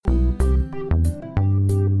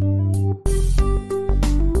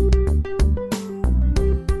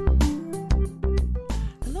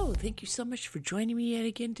so much for joining me yet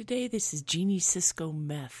again today. This is Jeannie Cisco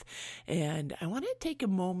Meth, and I want to take a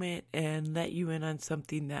moment and let you in on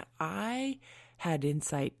something that I had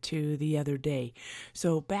insight to the other day.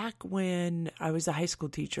 So back when I was a high school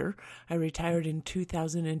teacher, I retired in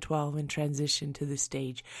 2012 and transitioned to the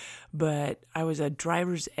stage, but I was a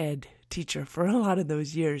driver's ed teacher for a lot of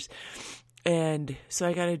those years. And so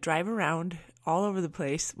I got to drive around all over the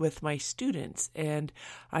place with my students. And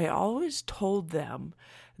I always told them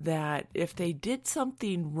that if they did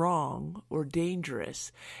something wrong or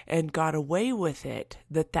dangerous and got away with it,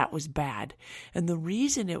 that was bad. And the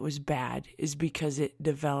reason it was bad is because it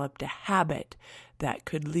developed a habit that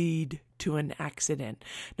could lead to an accident.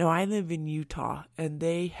 Now, I live in Utah, and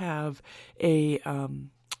they have a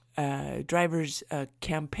driver's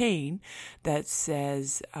campaign that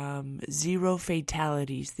says 0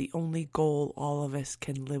 fatalities, the only goal all of us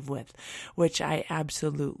can live with, which I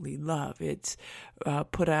absolutely love. It's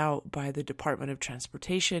put out by the Department of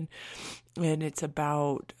Transportation, and it's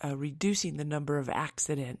about reducing the number of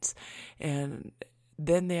accidents. And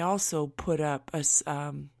then they also put up a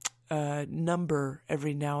number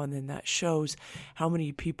every now and then that shows how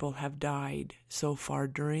many people have died so far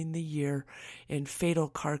during the year in fatal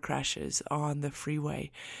car crashes on the freeway.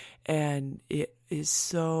 And it is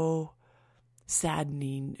so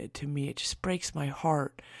saddening to me. It just breaks my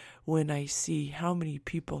heart when I see how many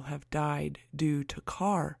people have died due to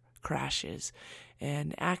car crashes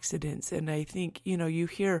and accidents. And I think, you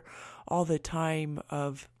hear all the time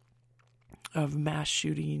of mass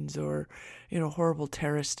shootings or, horrible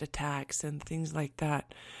terrorist attacks and things like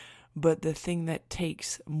that. But the thing that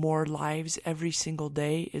takes more lives every single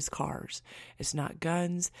day is cars. It's not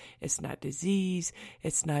guns. It's not disease.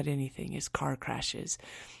 It's not anything. It's car crashes.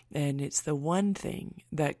 And it's the one thing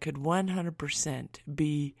that could 100%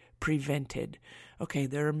 be prevented. Okay,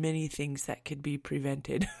 there are many things that could be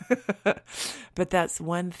prevented, but that's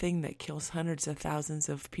one thing that kills hundreds of thousands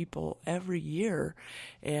of people every year,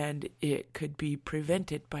 and it could be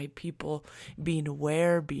prevented by people being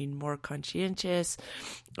aware, being more conscientious.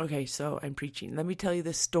 Okay, so I'm preaching. Let me tell you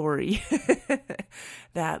the story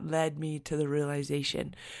that led me to the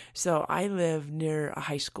realization. So I live near a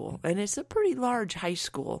high school, and it's a pretty large high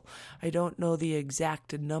school. I don't know the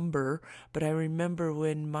exact number, but I remember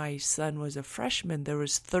when my son was a freshman, there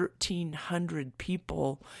was 1,300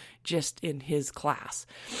 people just in his class.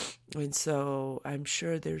 And so I'm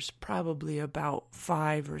sure there's probably about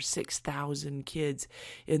 5,000 or 6,000 kids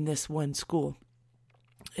in this one school.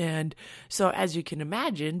 And so as you can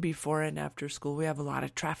imagine, before and after school, we have a lot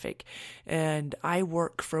of traffic, and I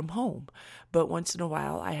work from home. But once in a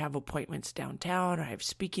while, I have appointments downtown, or I have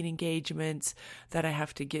speaking engagements that I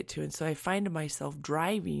have to get to. And so I find myself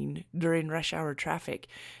driving during rush hour traffic,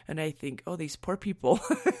 and I think, oh, these poor people.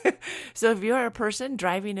 So if you're a person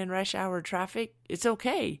driving in rush hour traffic, it's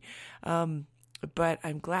okay. But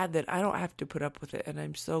I'm glad that I don't have to put up with it. And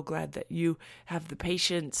I'm so glad that you have the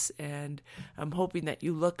patience. And I'm hoping that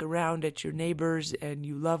you look around at your neighbors and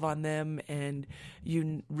you love on them and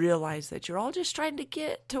you realize that you're all just trying to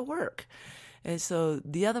get to work. And so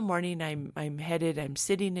the other morning I'm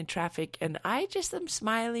sitting in traffic, and I just am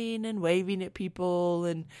smiling and waving at people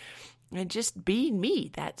and just being me.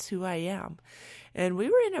 That's who I am. And we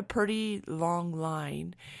were in a pretty long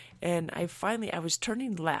line. And I was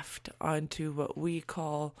turning left onto what we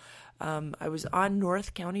call, I was on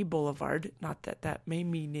North County Boulevard. Not that that may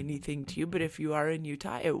mean anything to you, but if you are in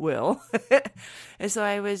Utah, it will. And so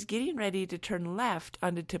I was getting ready to turn left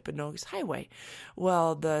onto Timpanogos Highway.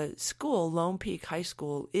 Well, the school, Lone Peak High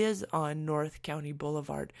School, is on North County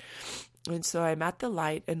Boulevard. And so I'm at the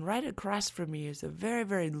light, and right across from me is a very,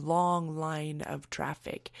 very long line of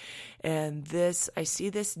traffic. And I see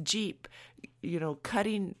this Jeep,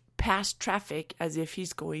 cutting past traffic as if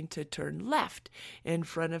he's going to turn left in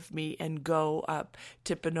front of me and go up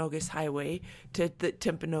Timpanogos Highway to the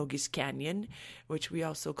Timpanogos Canyon, which we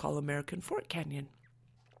also call American Fork Canyon.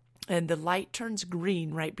 And the light turns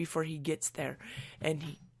green right before he gets there, and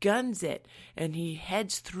he guns it, and he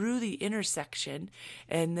heads through the intersection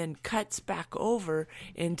and then cuts back over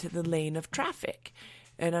into the lane of traffic.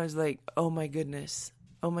 And I was like, oh my goodness,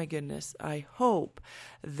 I hope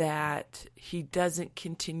that he doesn't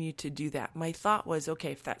continue to do that. My thought was,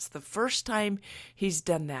 okay, if that's the first time he's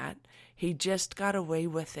done that, he just got away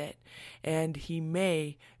with it, and he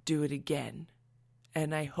may do it again.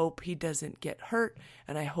 And I hope he doesn't get hurt,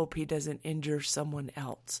 and I hope he doesn't injure someone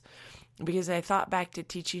else. Because I thought back to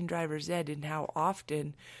teaching driver's ed and how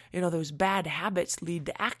often, those bad habits lead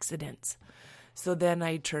to accidents. So then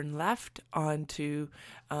I turn left onto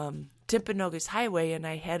Timpanogos Highway, and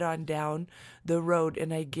I head on down the road,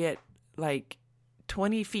 and I get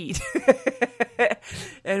 20 feet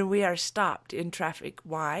and we are stopped in traffic.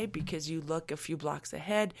 Why? Because you look a few blocks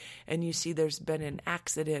ahead and you see there's been an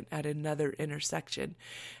accident at another intersection.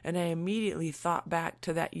 And I immediately thought back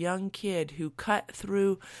to that young kid who cut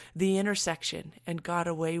through the intersection and got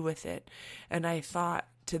away with it. And I thought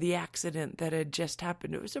to the accident that had just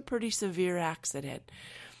happened. It was a pretty severe accident.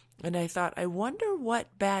 And I thought, I wonder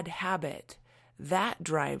what bad habit that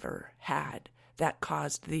driver had that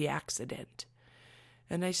caused the accident.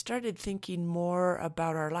 And I started thinking more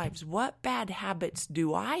about our lives. What bad habits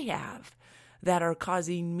do I have that are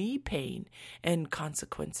causing me pain and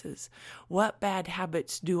consequences? What bad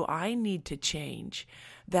habits do I need to change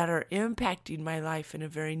that are impacting my life in a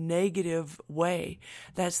very negative way,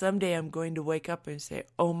 that someday I'm going to wake up and say,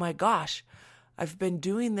 oh my gosh, I've been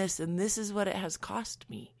doing this and this is what it has cost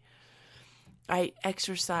me. I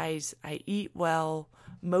exercise, I eat well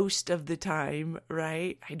most of the time,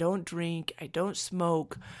 right? I don't drink, I don't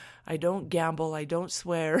smoke, I don't gamble, I don't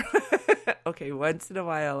swear. Okay, once in a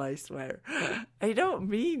while I swear. I don't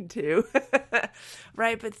mean to,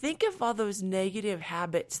 right? But think of all those negative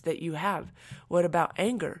habits that you have. What about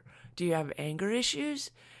anger? Do you have anger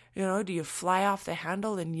issues? Do you fly off the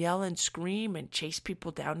handle and yell and scream and chase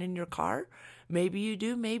people down in your car? Maybe you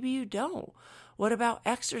do, maybe you don't. What about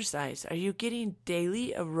exercise? Are you getting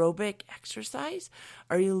daily aerobic exercise?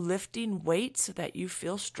 Are you lifting weights so that you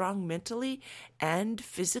feel strong mentally and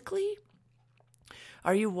physically?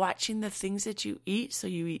 Are you watching the things that you eat so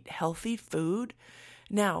you eat healthy food?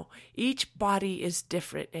 Now, each body is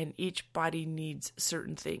different and each body needs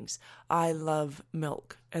certain things. I love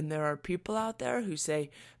milk, and there are people out there who say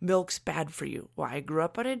milk's bad for you. Well, I grew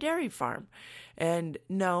up on a dairy farm, and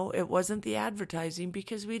no, it wasn't the advertising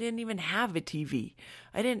because we didn't even have a TV.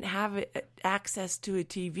 I didn't have access to a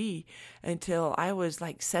TV until I was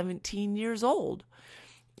like 17 years old.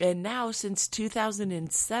 And now since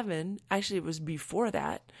 2007, actually it was before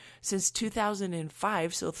that, since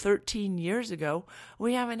 2005, so 13 years ago,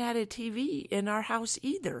 we haven't had a TV in our house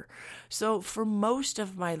either. So for most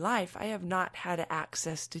of my life, I have not had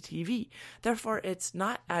access to TV. Therefore, it's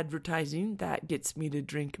not advertising that gets me to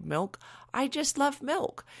drink milk. I just love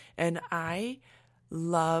milk. And I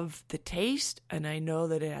love the taste, and I know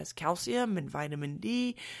that it has calcium and vitamin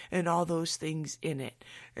D and all those things in it.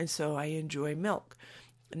 And so I enjoy milk.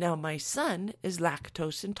 Now, my son is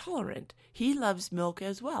lactose intolerant. He loves milk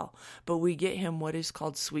as well, but we get him what is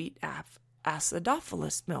called sweet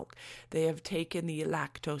acidophilus milk. They have taken the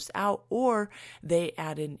lactose out, or they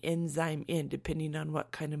add an enzyme in, depending on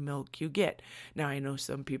what kind of milk you get. Now, I know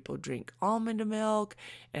some people drink almond milk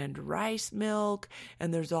and rice milk,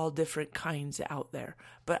 and there's all different kinds out there,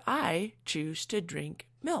 but I choose to drink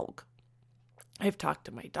milk. I've talked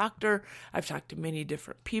to my doctor. I've talked to many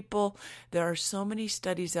different people. There are so many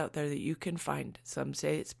studies out there that you can find. Some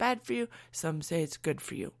say it's bad for you. Some say it's good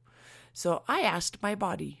for you. So I asked my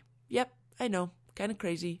body. Yep, I know, kind of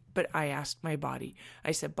crazy, but I asked my body.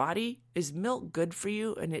 I said, body, is milk good for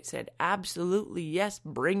you? And it said, absolutely yes,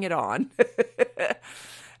 bring it on.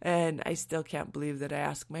 And I still can't believe that I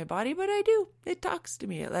asked my body, but I do. It talks to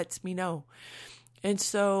me. It lets me know. And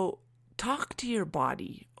so talk to your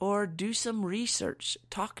body or do some research.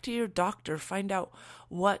 Talk to your doctor. Find out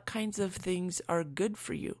what kinds of things are good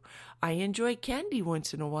for you. I enjoy candy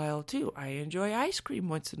once in a while too. I enjoy ice cream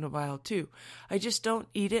once in a while too. I just don't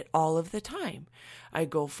eat it all of the time. I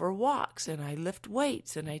go for walks and I lift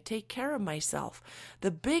weights and I take care of myself.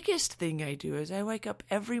 The biggest thing I do is I wake up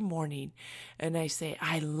every morning and I say,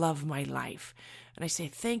 I love my life. And I say,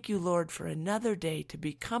 thank you, Lord, for another day to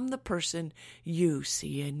become the person you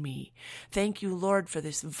see in me. Thank you, Lord, for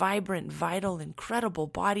this vibrant, vital, incredible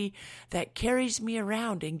body that carries me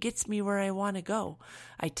around and gets me where I want to go.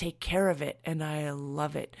 I take care of it and I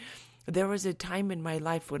love it. There was a time in my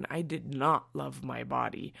life when I did not love my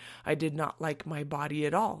body. I did not like my body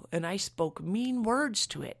at all, and I spoke mean words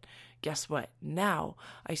to it. Guess what? Now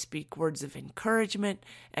I speak words of encouragement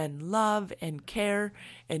and love and care,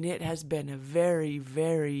 and it has been a very,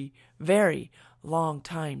 very, very long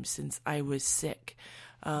time since I was sick.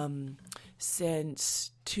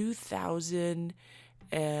 Since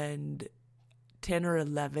 2010 or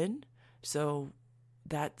 11, so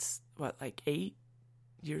that's like 8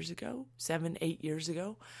 years ago, 7, 8 years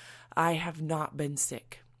ago, I have not been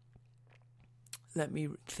sick. Let me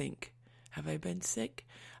think. Have I been sick?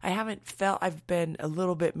 I've been a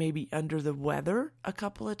little bit maybe under the weather a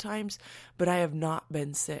couple of times, but I have not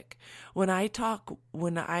been sick. When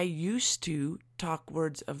I used to talk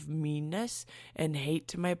words of meanness and hate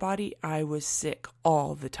to my body, I was sick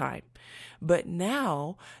all the time. But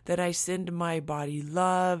now that I send my body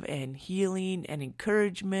love and healing and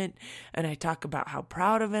encouragement, and I talk about how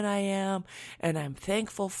proud of it I am, and I'm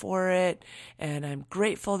thankful for it, and I'm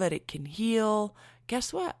grateful that it can heal,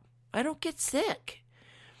 guess what? I don't get sick.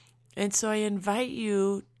 And so I invite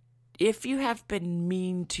you, if you have been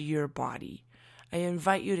mean to your body, I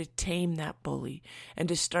invite you to tame that bully and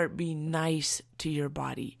to start being nice to your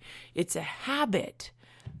body. It's a habit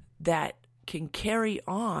that can carry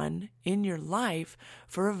on in your life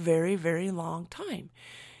for a very, very long time.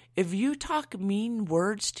 If you talk mean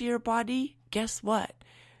words to your body, guess what?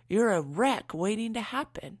 You're a wreck waiting to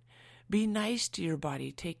happen. Be nice to your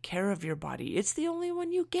body. Take care of your body. It's the only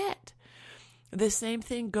one you get. The same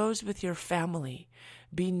thing goes with your family.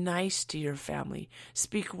 Be nice to your family.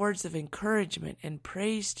 Speak words of encouragement and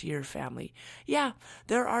praise to your family. Yeah,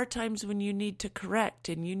 there are times when you need to correct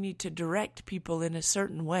and you need to direct people in a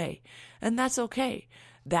certain way, and that's okay.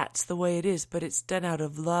 That's the way it is, but it's done out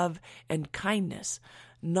of love and kindness,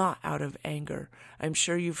 not out of anger. I'm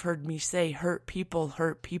sure you've heard me say, hurt people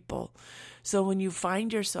hurt people. So when you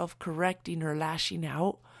find yourself correcting or lashing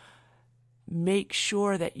out, make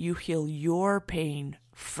sure that you heal your pain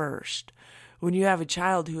first. When you have a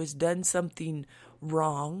child who has done something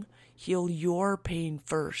wrong, heal your pain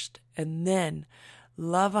first, and then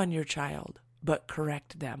love on your child, but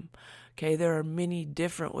correct them. Okay, there are many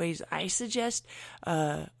different ways. I suggest,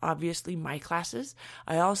 obviously, my classes.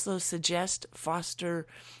 I also suggest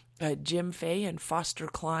Jim Fay and Foster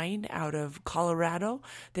Klein out of Colorado.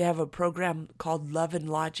 They have a program called Love and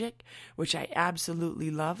Logic, which I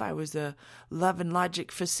absolutely love. I was a Love and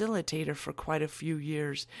Logic facilitator for quite a few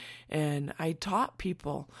years, and I taught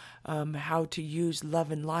people how to use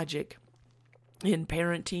Love and Logic in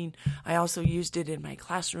parenting. I also used it in my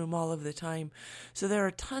classroom all of the time. So there are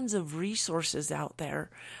tons of resources out there.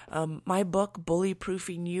 My book, Bully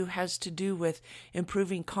Proofing You, has to do with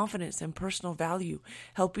improving confidence and personal value,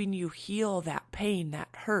 helping you heal that pain, that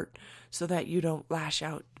hurt, so that you don't lash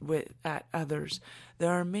out at others. There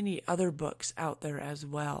are many other books out there as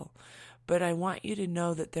well. But I want you to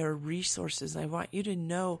know that there are resources. I want you to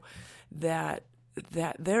know that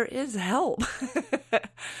there is help.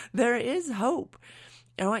 There is hope.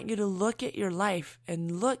 I want you to look at your life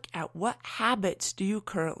and look at what habits do you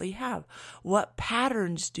currently have? What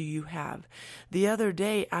patterns do you have? The other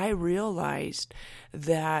day, I realized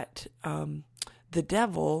that the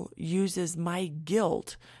devil uses my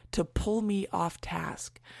guilt to pull me off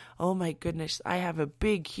task. Oh my goodness, I have a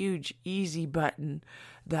big, huge, easy button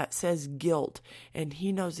that says guilt, and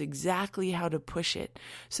he knows exactly how to push it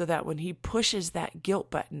so that when he pushes that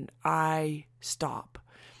guilt button, I stop.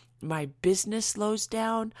 My business slows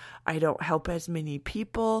down. I don't help as many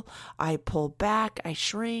people. I pull back. I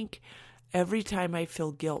shrink every time I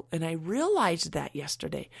feel guilt. And I realized that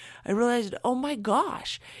yesterday. I realized, oh my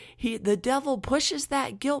gosh, the devil pushes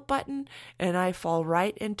that guilt button and I fall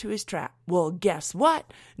right into his trap. Well, guess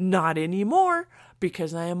what? Not anymore,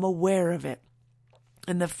 because I am aware of it.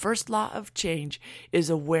 And the first law of change is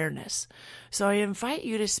awareness. So I invite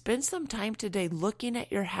you to spend some time today looking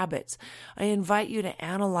at your habits. I invite you to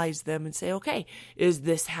analyze them and say, okay, is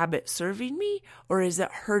this habit serving me or is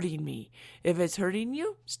it hurting me? If it's hurting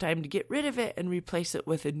you, it's time to get rid of it and replace it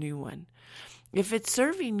with a new one. If it's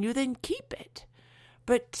serving you, then keep it.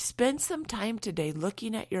 But spend some time today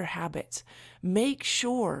looking at your habits. Make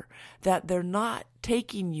sure that they're not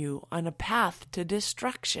taking you on a path to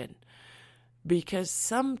destruction. Because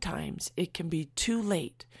sometimes it can be too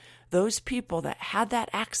late. Those people that had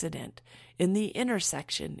that accident in the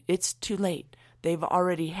intersection, it's too late. They've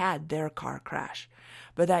already had their car crash.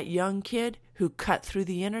 But that young kid who cut through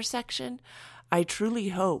the intersection, I truly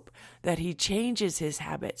hope that he changes his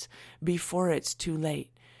habits before it's too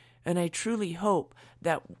late. And I truly hope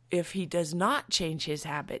that if he does not change his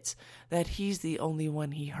habits, that he's the only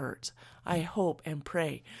one he hurts. I hope and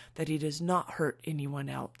pray that he does not hurt anyone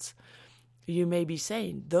else. You may be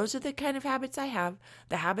saying, those are the kind of habits I have.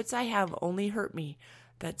 The habits I have only hurt me.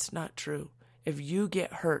 That's not true. If you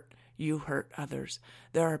get hurt, you hurt others.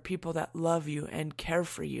 There are people that love you and care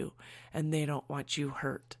for you, and they don't want you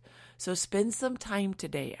hurt. So spend some time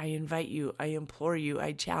today. I invite you, I implore you,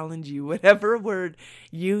 I challenge you, whatever word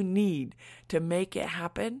you need to make it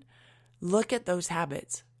happen. Look at those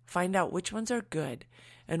habits. Find out which ones are good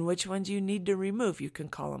and which ones you need to remove. You can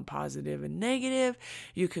call them positive and negative.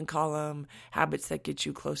 You can call them habits that get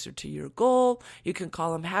you closer to your goal. You can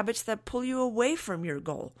call them habits that pull you away from your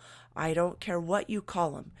goal. I don't care what you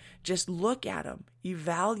call them. Just look at them,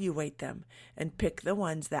 evaluate them, and pick the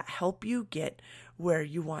ones that help you get where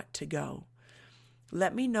you want to go.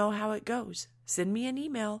 Let me know how it goes. Send me an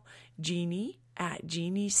email,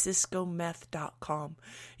 Jeannie@JeannieSiscometh.com.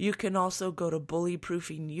 You can also go to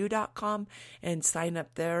bullyproofingyou.com and sign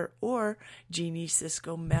up there, or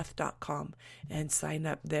JeannieSiscometh.com and sign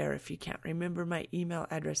up there. If you can't remember my email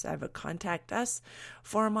address, I have a contact us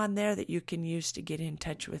form on there that you can use to get in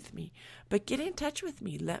touch with me. But get in touch with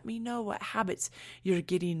me. Let me know what habits you're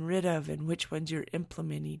getting rid of and which ones you're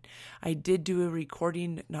implementing. I did do a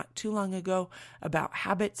recording not too long ago about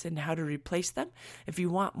habits and how to replace them. If you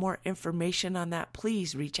want more information on that,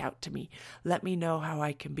 please reach out to me. Let me know how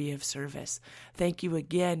I can be of service. Thank you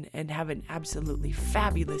again, and have an absolutely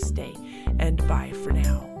fabulous day, and bye for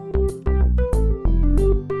now.